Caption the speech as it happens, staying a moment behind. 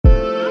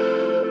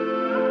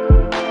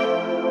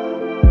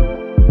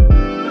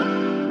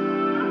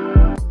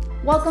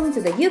Welcome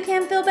to the You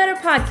Can Feel Better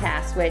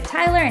podcast with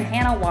Tyler and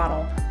Hannah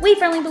Waddle. We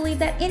firmly believe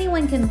that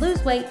anyone can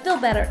lose weight, feel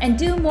better, and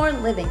do more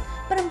living.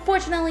 But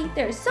unfortunately,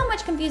 there is so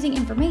much confusing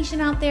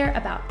information out there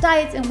about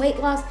diets and weight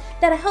loss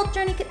that a health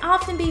journey can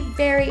often be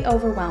very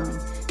overwhelming.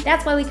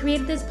 That's why we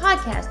created this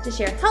podcast to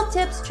share health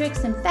tips,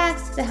 tricks, and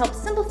facts to help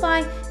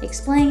simplify,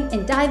 explain,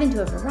 and dive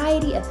into a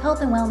variety of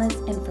health and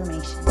wellness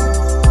information.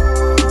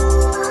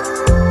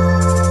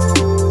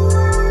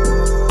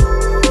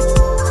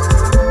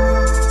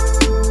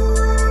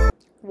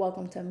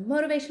 Welcome to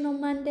Motivational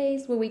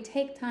Mondays, where we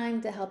take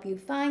time to help you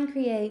find,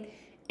 create,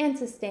 and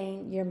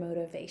sustain your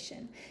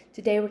motivation.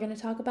 Today, we're going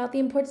to talk about the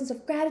importance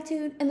of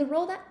gratitude and the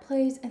role that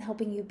plays in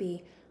helping you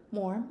be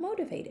more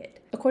motivated.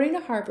 According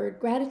to Harvard,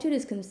 gratitude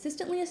is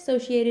consistently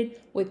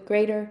associated with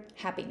greater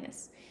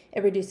happiness.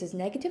 It reduces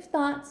negative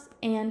thoughts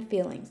and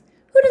feelings.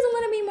 Who doesn't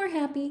want to be more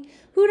happy?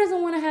 Who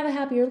doesn't want to have a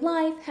happier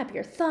life,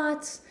 happier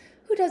thoughts?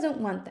 Who doesn't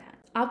want that?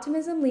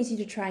 Optimism leads you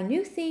to try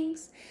new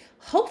things,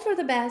 hope for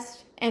the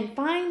best, and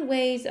find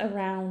ways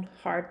around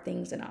hard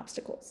things and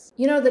obstacles.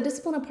 You know, the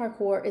discipline of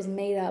parkour is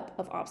made up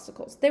of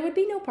obstacles. There would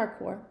be no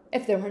parkour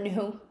if there were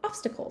no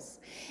obstacles.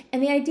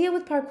 And the idea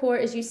with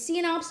parkour is you see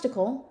an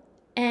obstacle,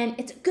 and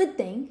it's a good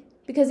thing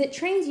because it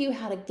trains you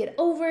how to get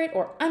over it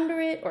or under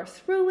it or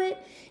through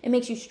it. It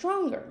makes you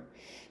stronger.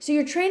 So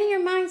you're training your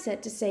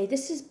mindset to say,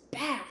 this is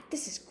bad,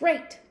 this is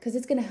great, because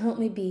it's going to help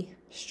me be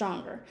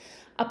stronger.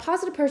 A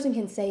positive person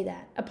can say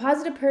that. A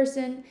positive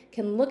person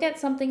can look at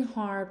something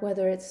hard,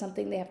 whether it's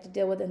something they have to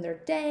deal with in their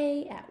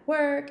day, at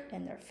work,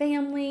 in their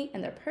family,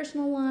 in their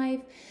personal life.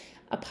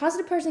 A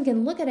positive person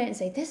can look at it and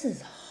say, this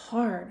is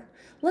hard.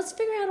 Let's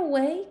figure out a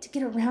way to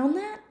get around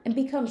that and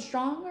become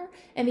stronger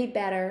and be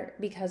better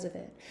because of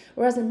it.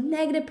 Whereas a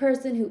negative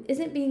person who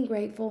isn't being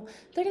grateful,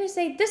 they're going to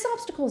say, this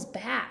obstacle is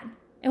bad.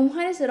 And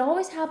why does it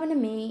always happen to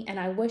me? And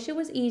I wish it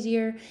was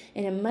easier.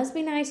 And it must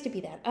be nice to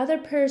be that other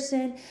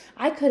person.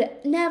 I could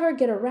never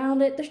get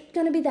around it. There's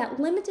going to be that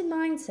limited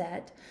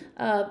mindset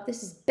of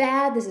this is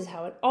bad. This is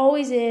how it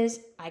always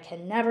is. I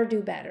can never do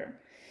better.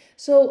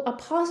 So a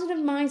positive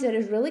mindset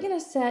is really going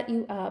to set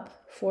you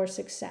up for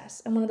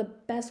success. And one of the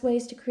best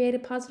ways to create a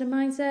positive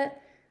mindset,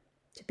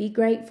 to be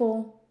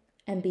grateful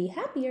and be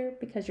happier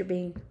because you're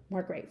being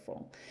more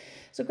grateful.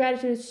 So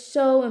gratitude is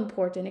so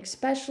important,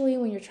 especially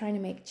when you're trying to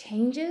make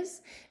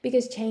changes,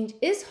 because change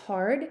is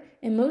hard.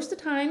 And most of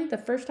the time, the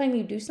first time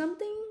you do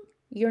something,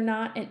 you're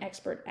not an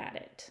expert at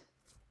it.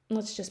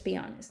 Let's just be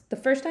honest. The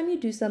first time you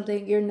do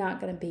something, you're not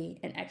going to be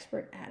an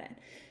expert at it.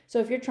 So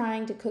if you're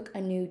trying to cook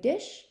a new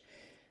dish,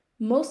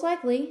 most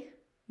likely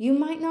you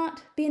might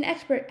not be an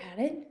expert at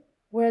it.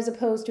 Whereas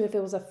opposed to if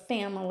it was a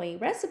family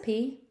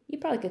recipe, you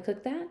probably could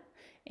cook that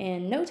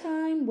in no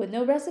time with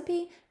no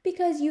recipe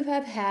because you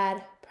have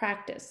had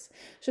practice.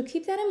 So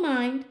keep that in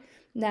mind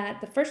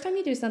that the first time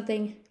you do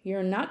something,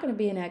 you're not going to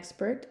be an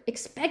expert.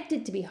 Expect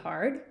it to be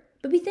hard,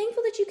 but be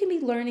thankful that you can be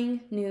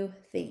learning new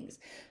things.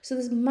 So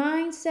this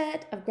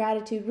mindset of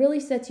gratitude really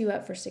sets you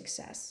up for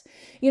success.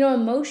 You know,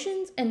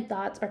 emotions and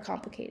thoughts are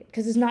complicated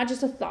because it's not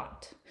just a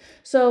thought.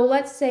 So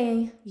let's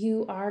say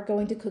you are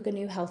going to cook a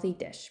new healthy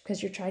dish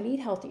because you're trying to eat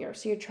healthier.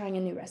 So you're trying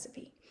a new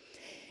recipe.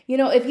 You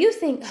know, if you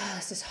think, oh,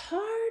 this is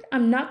hard,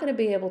 I'm not going to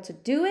be able to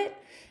do it.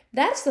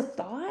 That's the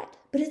thought,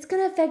 but it's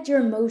going to affect your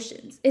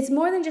emotions. It's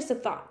more than just a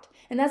thought.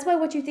 And that's why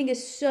what you think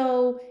is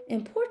so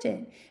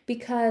important,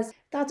 because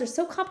thoughts are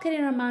so complicated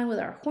in our mind with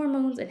our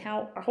hormones and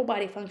how our whole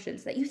body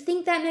functions that you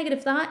think that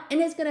negative thought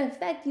and it's going to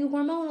affect you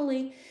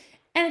hormonally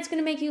and it's going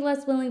to make you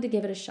less willing to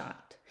give it a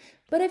shot.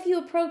 But if you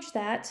approach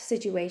that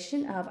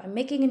situation of I'm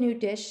making a new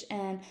dish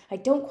and I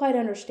don't quite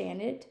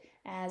understand it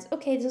as,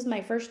 okay, this is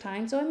my first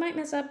time, so I might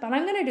mess up, but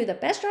I'm going to do the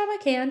best job I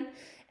can.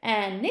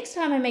 And next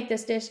time I make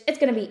this dish, it's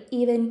going to be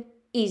even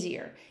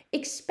easier.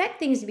 Expect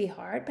things to be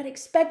hard, but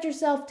expect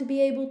yourself to be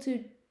able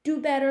to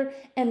do better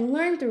and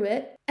learn through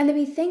it and to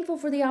be thankful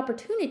for the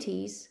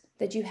opportunities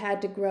that you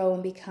had to grow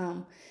and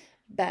become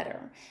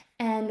better.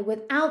 And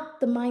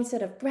without the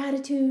mindset of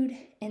gratitude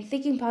and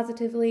thinking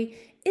positively,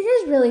 it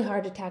is really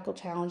hard to tackle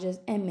challenges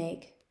and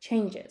make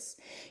changes.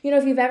 You know,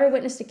 if you've ever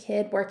witnessed a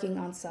kid working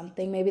on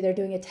something, maybe they're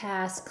doing a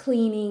task,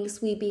 cleaning,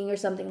 sweeping, or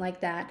something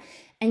like that,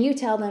 and you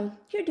tell them,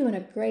 you're doing a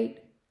great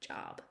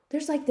job.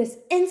 There's like this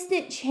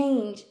instant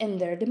change in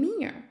their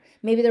demeanor.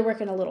 Maybe they're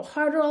working a little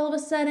harder all of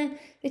a sudden.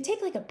 They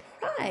take like a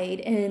pride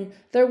in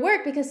their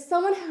work because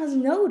someone has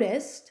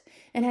noticed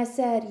and has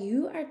said,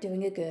 you are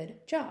doing a good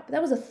job.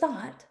 That was a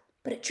thought,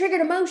 but it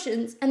triggered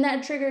emotions and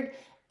that triggered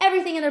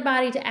everything in their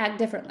body to act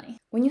differently.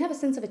 When you have a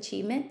sense of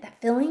achievement,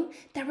 that feeling,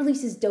 that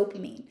releases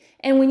dopamine.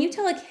 And when you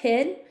tell a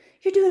kid,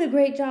 you're doing a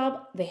great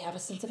job, they have a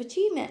sense of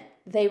achievement.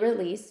 They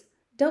release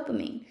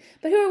dopamine.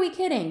 But who are we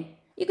kidding?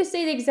 You could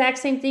say the exact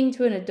same thing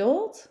to an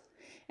adult,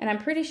 and I'm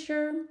pretty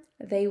sure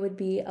they would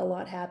be a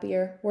lot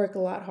happier, work a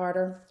lot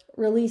harder,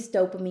 release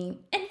dopamine,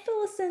 and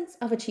feel a sense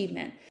of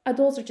achievement.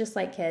 Adults are just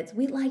like kids.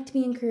 We like to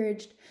be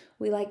encouraged.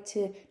 We like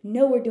to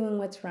know we're doing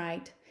what's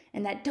right.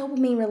 And that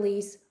dopamine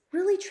release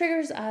really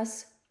triggers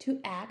us to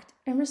act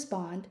and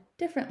respond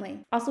differently.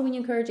 Also, when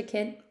you encourage a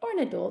kid or an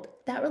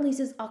adult, that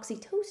releases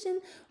oxytocin,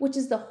 which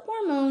is the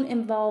hormone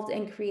involved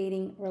in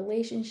creating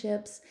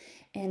relationships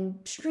and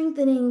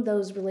strengthening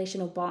those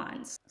relational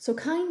bonds. So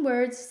kind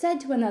words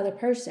said to another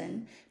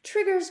person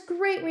triggers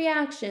great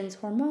reactions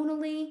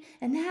hormonally,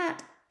 and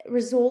that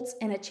results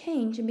in a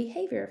change in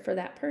behavior for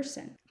that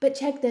person. But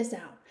check this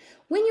out.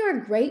 When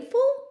you're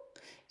grateful,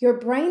 your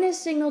brain is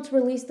signaled to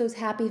release those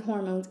happy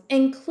hormones,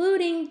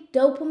 including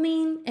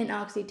dopamine and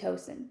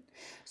oxytocin.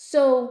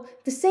 So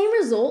the same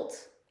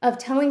result of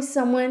telling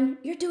someone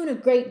you're doing a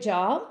great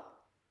job,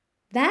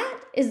 that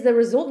is the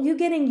result you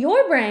get in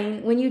your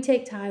brain when you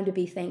take time to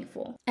be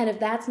thankful. And if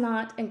that's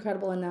not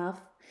incredible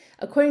enough,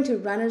 according to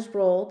Runner's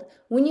World,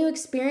 when you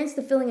experience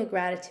the feeling of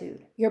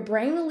gratitude, your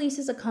brain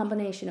releases a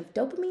combination of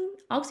dopamine,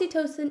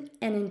 oxytocin,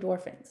 and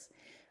endorphins,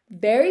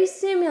 very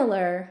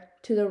similar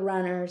to the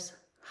runner's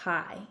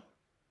high.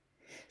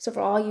 So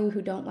for all you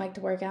who don't like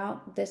to work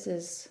out, this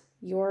is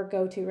your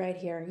go-to right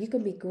here. You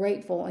can be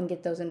grateful and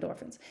get those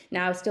endorphins.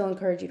 Now, I still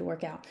encourage you to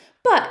work out,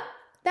 but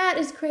that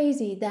is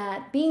crazy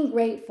that being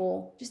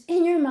grateful, just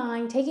in your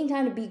mind, taking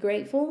time to be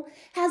grateful,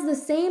 has the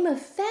same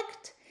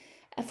effect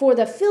for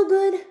the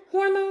feel-good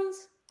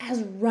hormones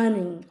as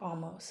running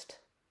almost.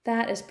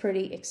 That is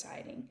pretty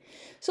exciting.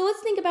 So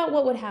let's think about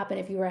what would happen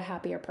if you were a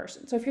happier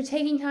person. So if you're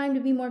taking time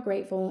to be more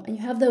grateful and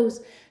you have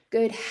those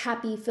good,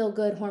 happy,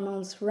 feel-good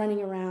hormones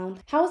running around,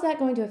 how is that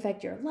going to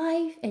affect your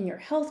life and your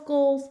health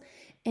goals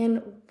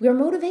and your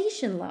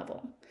motivation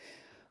level?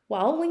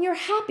 Well, when you're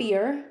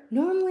happier,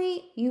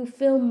 normally you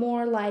feel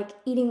more like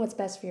eating what's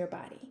best for your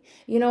body.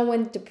 You know,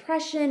 when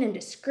depression and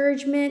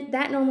discouragement,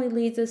 that normally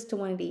leads us to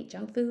wanting to eat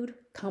junk food,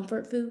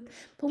 comfort food.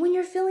 But when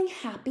you're feeling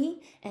happy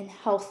and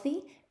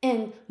healthy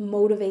and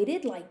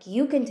motivated, like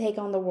you can take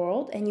on the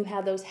world and you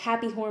have those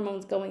happy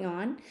hormones going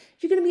on,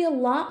 you're going to be a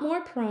lot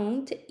more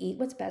prone to eat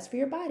what's best for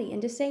your body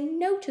and to say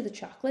no to the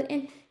chocolate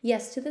and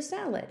yes to the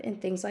salad and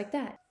things like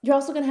that. You're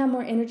also going to have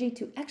more energy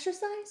to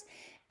exercise,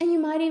 and you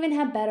might even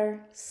have better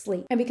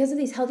sleep. And because of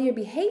these healthier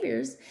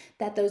behaviors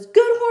that those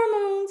good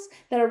hormones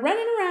that are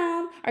running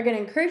around are going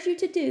to encourage you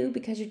to do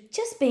because you're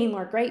just being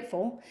more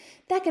grateful,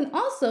 that can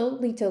also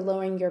lead to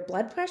lowering your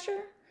blood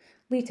pressure,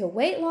 lead to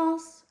weight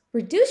loss,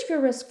 reduce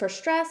your risk for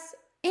stress,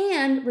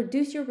 and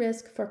reduce your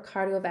risk for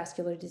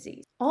cardiovascular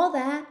disease. All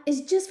that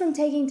is just from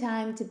taking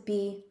time to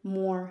be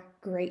more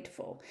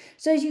grateful.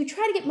 So as you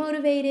try to get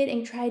motivated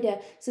and try to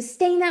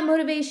sustain that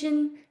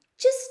motivation,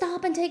 just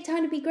stop and take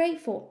time to be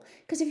grateful.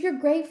 Because if you're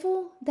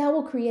grateful, that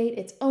will create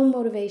its own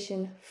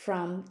motivation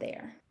from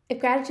there. If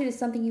gratitude is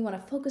something you want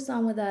to focus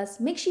on with us,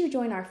 make sure you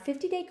join our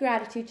 50-day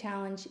gratitude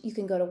challenge. You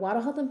can go to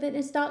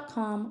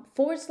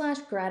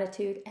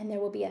wattlehealthandfitness.com/gratitude, and there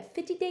will be a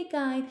 50-day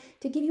guide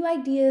to give you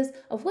ideas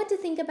of what to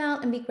think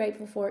about and be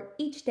grateful for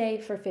each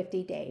day for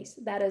 50 days.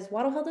 That is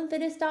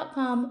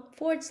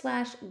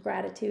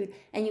wattlehealthandfitness.com/gratitude,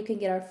 and you can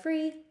get our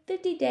free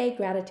 50-day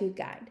gratitude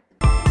guide.